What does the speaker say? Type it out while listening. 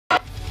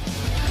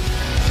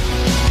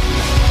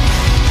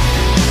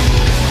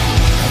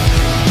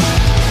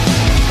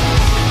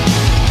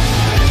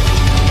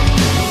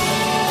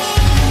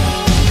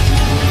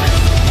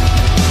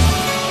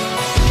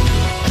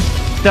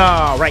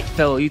Alright,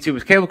 fellow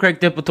YouTubers, Cable Craig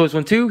Dimple Toys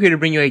 12 here to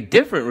bring you a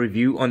different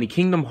review on the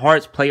Kingdom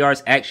Hearts Play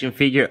Arts action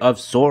figure of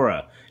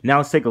Sora. Now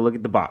let's take a look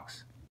at the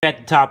box. At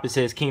the top it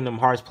says Kingdom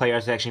Hearts Play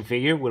Arts action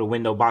figure with a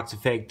window box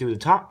effect through the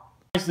top.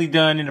 Nicely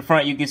done. In the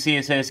front you can see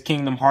it says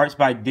Kingdom Hearts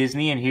by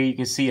Disney, and here you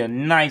can see a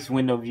nice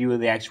window view of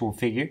the actual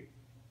figure.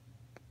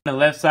 On the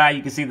left side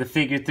you can see the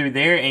figure through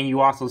there, and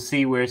you also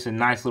see where it's a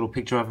nice little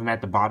picture of him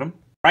at the bottom.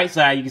 Right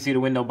side you can see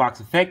the window box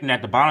effect, and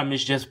at the bottom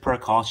it's just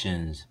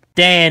precautions.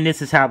 Then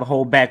this is how the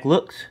whole back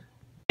looks.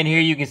 And here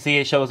you can see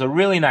it shows a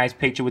really nice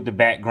picture with the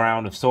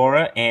background of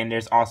Sora, and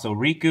there's also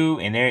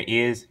Riku, and there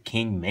is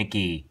King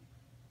Mickey.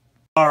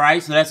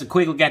 Alright, so that's a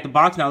quick look at the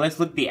box. Now let's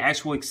look at the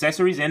actual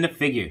accessories and the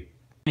figure.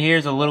 And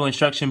here's a little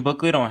instruction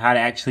booklet on how to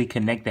actually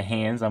connect the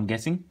hands, I'm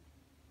guessing,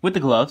 with the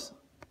gloves.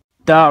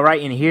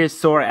 Alright, and here's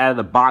Sora out of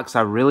the box.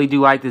 I really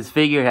do like this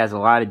figure. It has a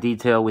lot of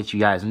detail, which you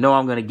guys know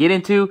I'm going to get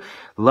into.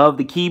 Love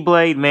the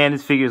Keyblade. Man,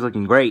 this figure is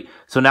looking great.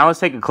 So now let's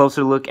take a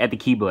closer look at the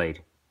Keyblade.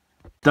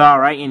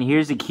 Alright, and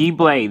here's the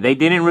Keyblade. They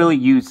didn't really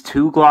use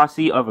too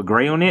glossy of a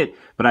gray on it,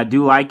 but I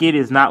do like it.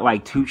 It's not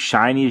like too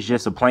shiny, it's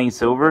just a plain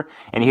silver.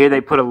 And here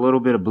they put a little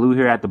bit of blue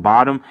here at the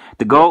bottom.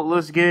 The gold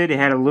looks good. It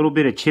had a little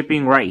bit of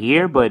chipping right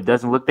here, but it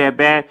doesn't look that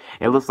bad.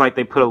 It looks like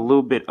they put a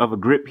little bit of a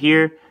grip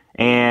here,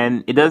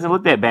 and it doesn't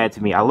look that bad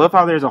to me. I love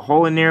how there's a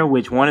hole in there,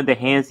 which one of the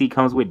hands he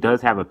comes with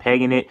does have a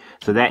peg in it,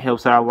 so that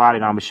helps out a lot,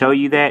 and I'm going to show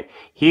you that.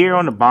 Here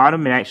on the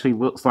bottom, it actually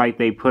looks like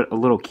they put a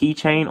little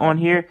keychain on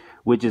here,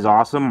 which is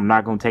awesome. I'm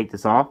not going to take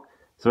this off.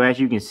 So as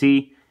you can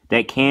see,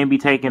 that can be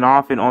taken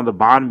off, and on the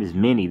bottom is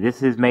mini.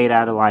 This is made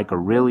out of like a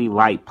really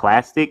light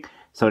plastic,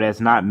 so that's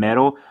not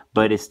metal,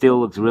 but it still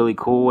looks really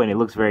cool, and it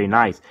looks very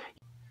nice.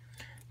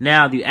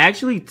 Now, to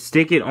actually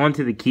stick it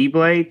onto the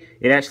Keyblade,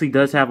 it actually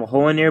does have a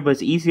hole in there, but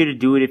it's easier to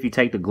do it if you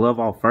take the glove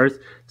off first.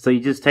 So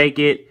you just take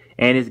it,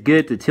 and it's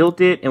good to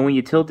tilt it, and when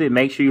you tilt it,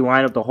 make sure you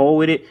line up the hole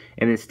with it,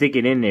 and then stick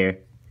it in there.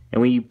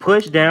 And when you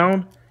push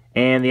down,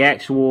 and the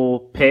actual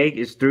peg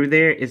is through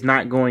there, it's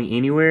not going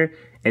anywhere,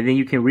 and then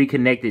you can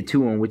reconnect it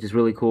to them, which is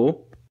really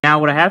cool. Now,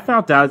 what I have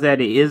found out is that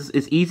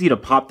it's easy to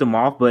pop them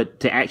off, but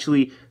to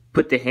actually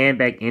put the hand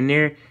back in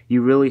there,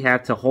 you really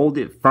have to hold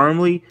it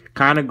firmly,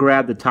 kind of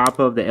grab the top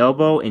of the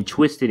elbow and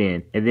twist it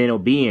in, and then it'll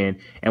be in.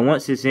 And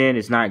once it's in,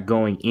 it's not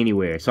going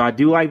anywhere. So I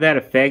do like that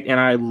effect, and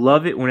I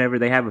love it whenever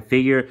they have a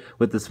figure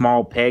with the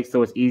small peg,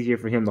 so it's easier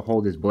for him to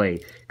hold his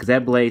blade, because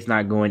that blade's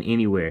not going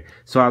anywhere.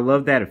 So I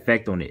love that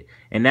effect on it.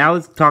 And now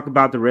let's talk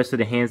about the rest of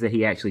the hands that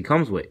he actually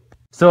comes with.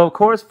 So of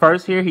course,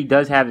 first here, he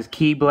does have his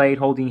Keyblade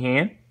holding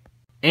hand,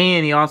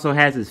 and he also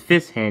has his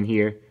fist hand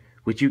here,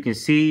 which you can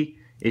see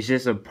it's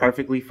just a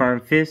perfectly firm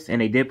fist, and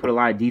they did put a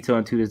lot of detail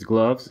into his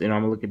gloves, and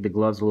I'm going to look at the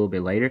gloves a little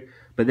bit later.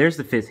 But there's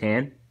the fist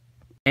hand.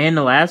 And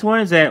the last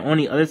one is that on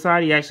the other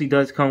side, he actually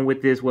does come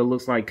with this, what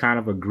looks like kind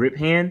of a grip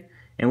hand.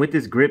 And with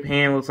this grip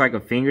hand, looks like a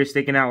finger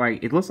sticking out.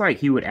 Like, it looks like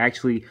he would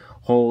actually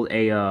hold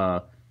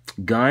a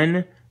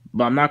gun,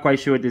 but I'm not quite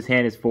sure what this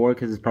hand is for,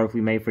 because it's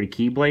perfectly made for the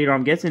Keyblade. Or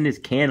I'm guessing this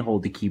can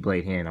hold the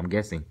Keyblade hand, I'm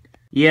guessing.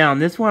 Yeah, on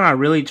this one, I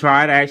really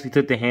tried. I actually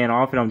took the hand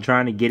off, and I'm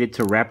trying to get it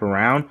to wrap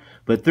around.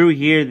 But through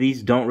here,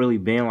 these don't really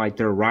bend, like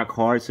they're rock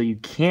hard, so you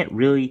can't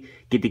really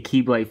get the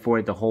Keyblade for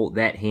it to hold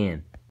that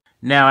hand.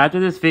 Now, after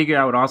this figure,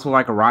 I would also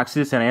like a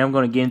Roxas, and I am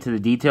going to get into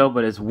the detail,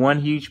 but it's one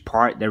huge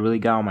part that really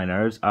got on my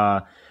nerves.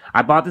 I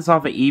bought this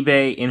off of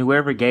eBay, and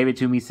whoever gave it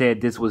to me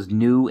said this was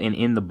new and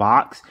in the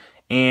box.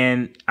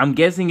 And I'm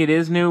guessing it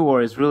is new,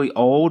 or it's really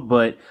old,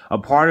 but a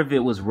part of it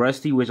was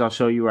rusty, which I'll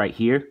show you right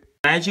here.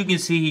 As you can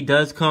see, he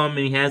does come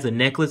and he has a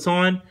necklace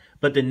on,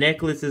 but the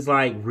necklace is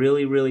like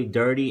really, really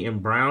dirty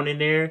and brown in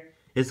there.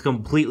 It's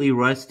completely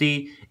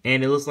rusty,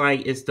 and it looks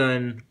like it's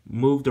done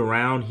moved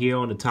around here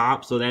on the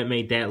top, so that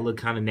made that look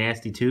kind of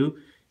nasty too.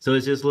 So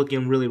it's just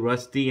looking really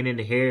rusty, and in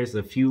the hair is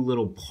a few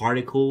little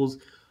particles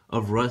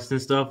of rust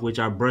and stuff, which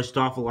I brushed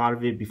off a lot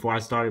of it before I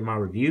started my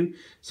review.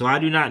 So I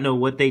do not know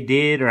what they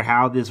did or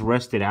how this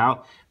rusted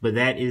out, but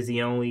that is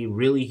the only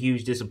really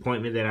huge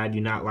disappointment that I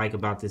do not like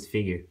about this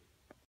figure.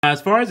 As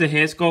far as the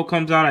head sculpt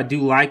comes out, I do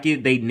like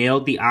it. They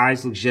nailed the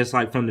eyes, looks just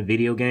like from the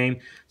video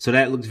game. So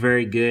that looks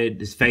very good.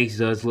 His face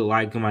does look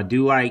like him. I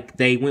do like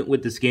they went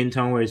with the skin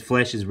tone where his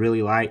flesh is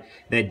really light.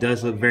 That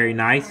does look very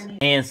nice.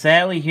 And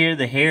sadly here,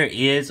 the hair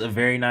is a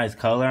very nice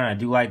color. And I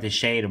do like the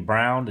shade of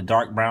brown, the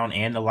dark brown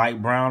and the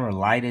light brown or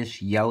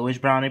lightish yellowish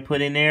brown they put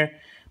in there.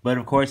 But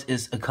of course,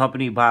 it's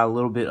accompanied by a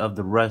little bit of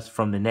the rust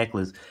from the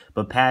necklace.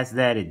 But past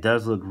that, it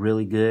does look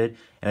really good.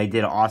 And they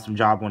did an awesome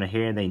job on the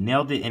hair. They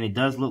nailed it, and it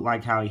does look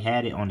like how he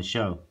had it on the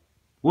show.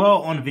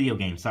 Well, on the video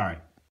game, sorry.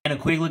 And a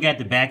quick look at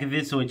the back of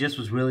it. So it just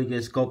was really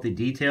good sculpted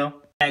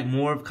detail. Back,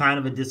 more of kind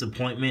of a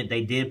disappointment.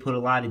 They did put a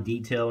lot of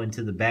detail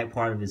into the back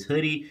part of his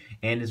hoodie.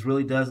 And this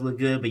really does look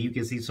good. But you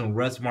can see some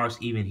rust marks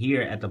even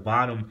here at the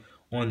bottom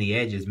on the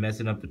edges,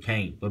 messing up the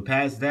paint. But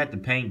past that, the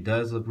paint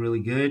does look really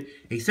good,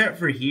 except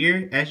for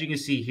here. As you can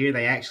see here,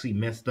 they actually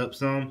messed up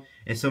some,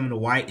 and some of the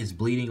white is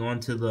bleeding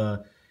onto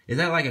the, is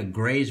that like a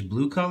grayish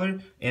blue color?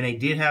 And they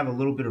did have a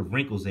little bit of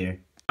wrinkles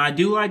there. I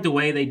do like the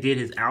way they did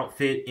his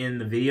outfit in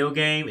the video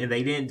game, and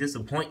they didn't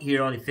disappoint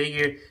here on the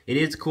figure. It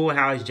is cool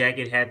how his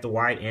jacket had the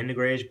white and the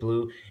grayish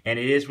blue, and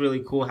it is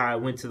really cool how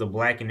it went to the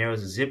black and there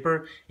was a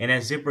zipper, and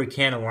that zipper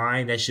can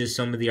align. That's just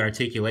some of the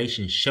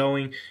articulation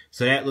showing,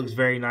 so that looks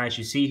very nice.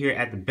 You see here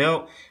at the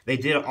belt, they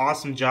did an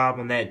awesome job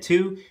on that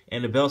too,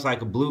 and the belt's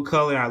like a blue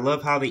color. I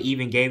love how they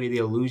even gave it the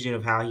illusion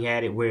of how he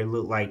had it where it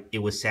looked like it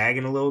was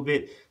sagging a little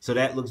bit, so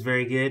that looks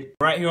very good.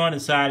 Right here on the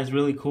side is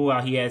really cool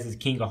how he has his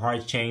King of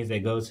Hearts chains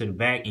that goes to the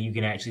back, and you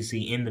can actually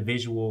see in the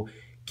visual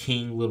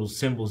king little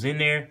symbols in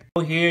there.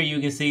 Here you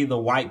can see the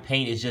white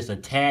paint is just a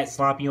tad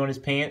sloppy on his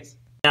pants.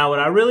 Now what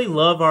I really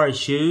love are his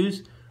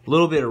shoes. A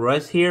little bit of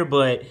rust here,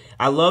 but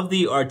I love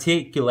the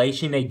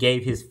articulation they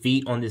gave his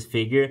feet on this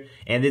figure,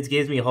 and this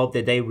gives me hope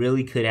that they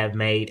really could have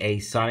made a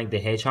Sonic the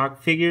Hedgehog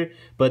figure,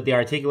 but the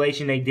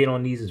articulation they did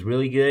on these is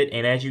really good,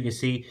 and as you can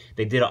see,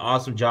 they did an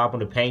awesome job on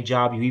the paint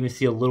job. You even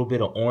see a little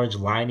bit of orange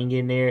lining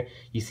in there.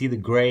 You see the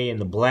gray and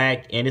the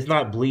black, and it's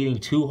not bleeding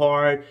too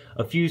hard.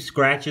 A few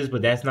scratches,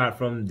 but that's not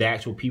from the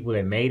actual people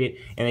that made it,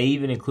 and they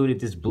even included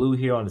this blue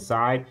here on the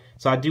side,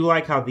 so I do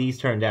like how these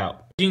turned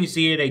out. You can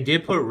see here, they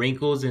did put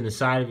wrinkles in the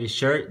side of his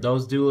shirt.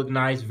 Those do look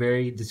nice,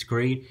 very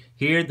discreet.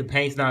 Here, the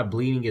paint's not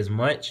bleeding as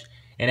much.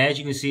 And as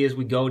you can see, as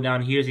we go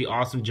down, here's the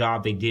awesome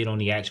job they did on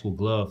the actual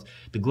gloves.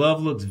 The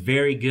glove looks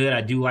very good.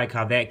 I do like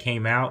how that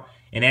came out.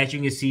 And as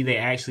you can see, they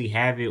actually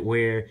have it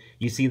where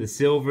you see the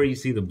silver, you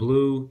see the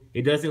blue.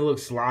 It doesn't look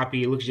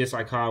sloppy. It looks just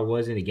like how it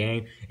was in the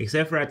game.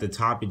 Except for at the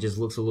top, it just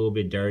looks a little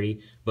bit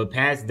dirty. But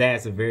past that,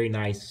 it's a very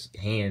nice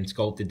hand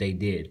sculpt that they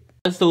did.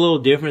 Just a little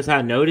difference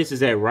I noticed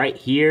is that right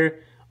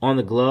here, on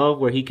the glove,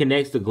 where he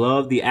connects the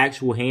glove, the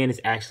actual hand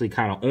is actually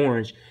kind of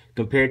orange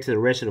compared to the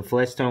rest of the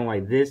flesh tone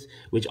like this,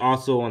 which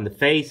also on the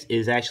face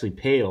is actually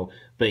pale.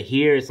 But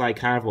here it's like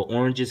kind of an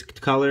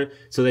orangish color,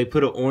 so they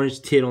put an orange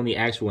tint on the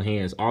actual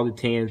hands. All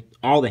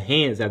the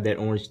hands have that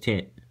orange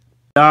tint.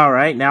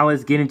 Alright, now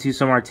let's get into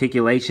some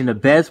articulation. The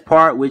best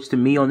part, which to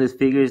me on this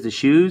figure is the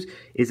shoes,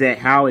 is that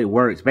how it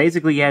works.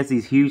 Basically, he has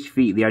these huge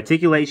feet. The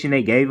articulation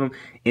they gave him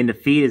in the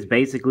feet is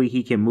basically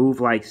he can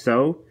move like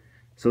so.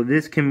 So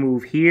this can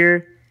move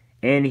here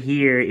and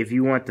here if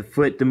you want the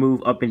foot to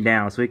move up and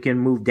down. So it can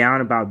move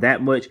down about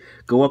that much,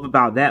 go up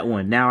about that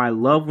one. Now I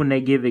love when they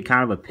give it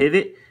kind of a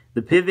pivot.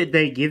 The pivot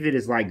they give it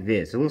is like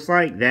this. It looks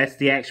like that's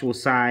the actual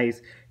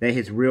size that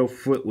his real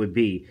foot would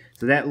be.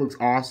 So that looks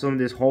awesome.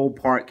 This whole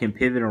part can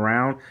pivot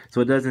around,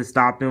 so it doesn't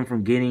stop him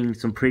from getting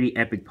some pretty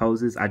epic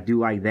poses. I do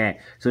like that.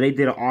 So they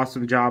did an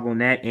awesome job on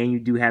that, and you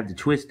do have the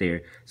twist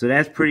there. So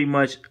that's pretty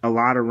much a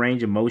lot of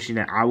range of motion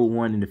that I would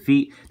want in the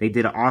feet. They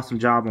did an awesome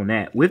job on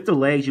that. With the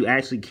legs, you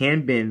actually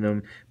can bend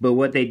them, but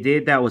what they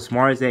did that was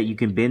smart is that you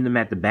can bend them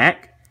at the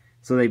back.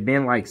 So they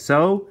bend like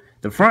so.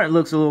 The front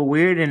looks a little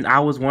weird, and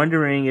I was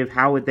wondering if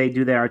how would they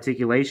do that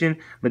articulation,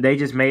 but they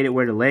just made it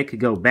where the leg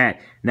could go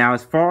back. Now,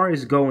 as far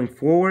as going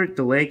forward,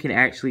 the leg can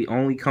actually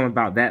only come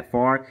about that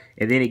far,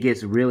 and then it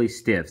gets really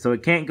stiff. So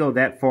it can't go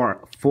that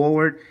far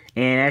forward,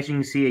 and as you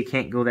can see, it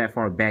can't go that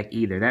far back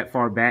either. That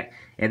far back,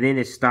 and then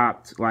it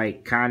stopped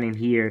like kind of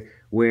here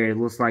where it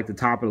looks like the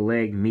top of the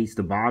leg meets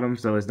the bottom,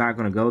 so it's not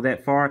going to go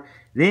that far.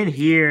 Then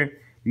here,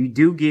 you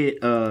do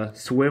get a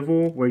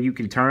swivel where you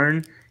can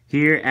turn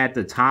here at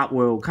the top,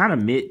 well, kind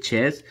of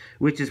mid-chest,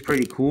 which is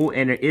pretty cool.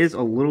 And there is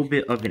a little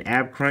bit of an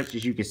ab crunch,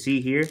 as you can see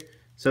here.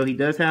 So he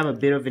does have a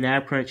bit of an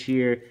ab crunch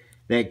here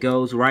that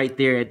goes right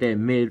there at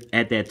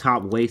that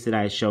top waist that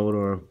I showed,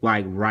 or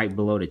like right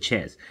below the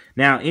chest.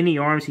 Now, in the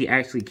arms, he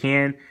actually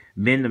can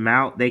bend them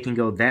out. They can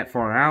go that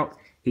far out.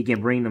 He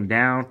can bring them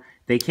down.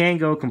 They can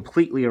go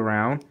completely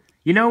around.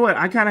 You know what?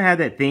 I kind of have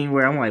that thing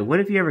where I'm like, what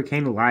if he ever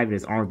came to life and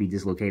his arm would be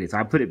dislocated? So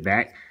I put it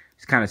back.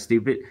 It's kind of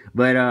stupid,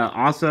 but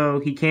also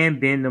he can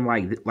bend them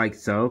like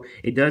so.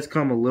 It does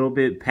come a little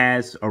bit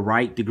past a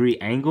right degree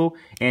angle,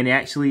 and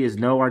actually is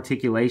no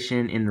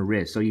articulation in the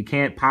wrist. So you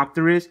can't pop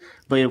the wrist,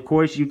 but of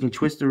course you can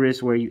twist the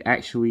wrist where you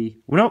actually,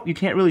 well, nope, you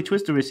can't really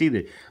twist the wrist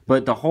either.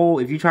 But the whole,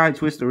 if you try to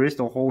twist the wrist,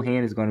 the whole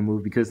hand is going to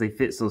move because they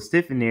fit so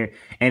stiff in there,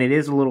 and it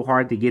is a little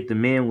hard to get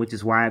them in, which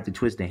is why I have to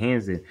twist the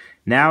hands in.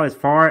 Now, as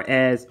far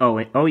as, oh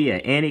yeah,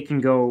 and it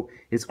can go,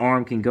 his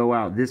arm can go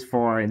out this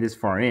far and this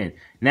far in.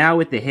 Now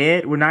with the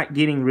head, we're not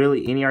getting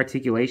really any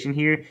articulation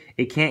here.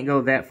 It can't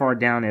go that far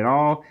down at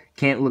all.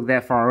 Can't look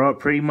that far up.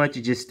 Pretty much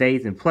it just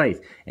stays in place.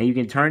 And you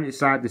can turn it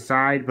side to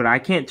side, but I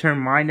can't turn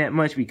mine that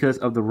much because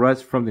of the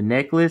rust from the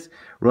necklace.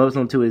 Rubs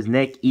onto his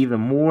neck even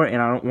more,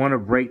 and I don't want to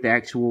break the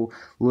actual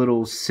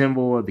little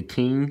symbol of the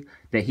king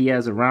that he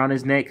has around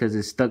his neck because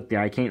it's stuck there.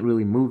 I can't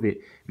really move it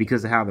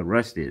because of how the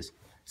rust is.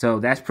 So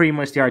that's pretty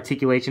much the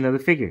articulation of the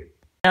figure.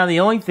 Now,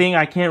 the only thing,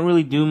 I can't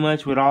really do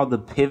much with all the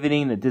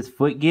pivoting that this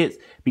foot gets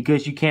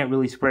because you can't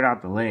really spread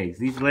out the legs.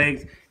 These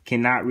legs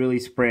cannot really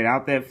spread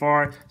out that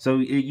far, so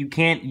you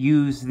can't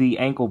use the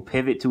ankle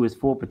pivot to its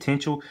full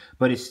potential,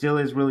 but it still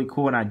is really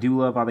cool, and I do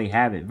love how they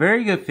have it.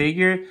 Very good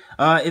figure.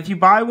 If you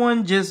buy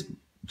one, just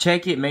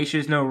check it, make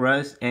sure there's no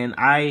rust, and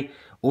I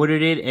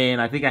ordered it,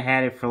 and I think I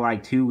had it for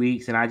like 2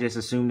 weeks, and I just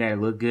assumed that it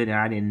looked good, and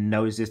I didn't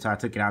notice this till I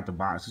took it out the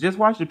box. So just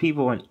watch the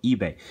people on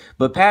eBay.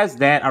 But past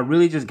that, I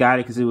really just got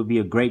it because it would be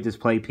a great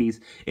display piece.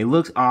 It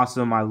looks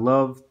awesome. I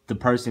love the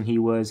person he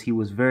was. He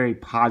was very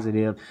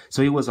positive,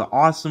 so he was an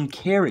awesome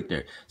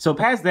character. So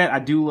past that, I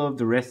do love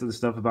the rest of the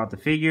stuff about the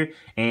figure,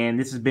 and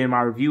this has been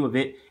my review of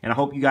it, and I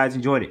hope you guys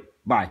enjoyed it.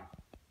 Bye.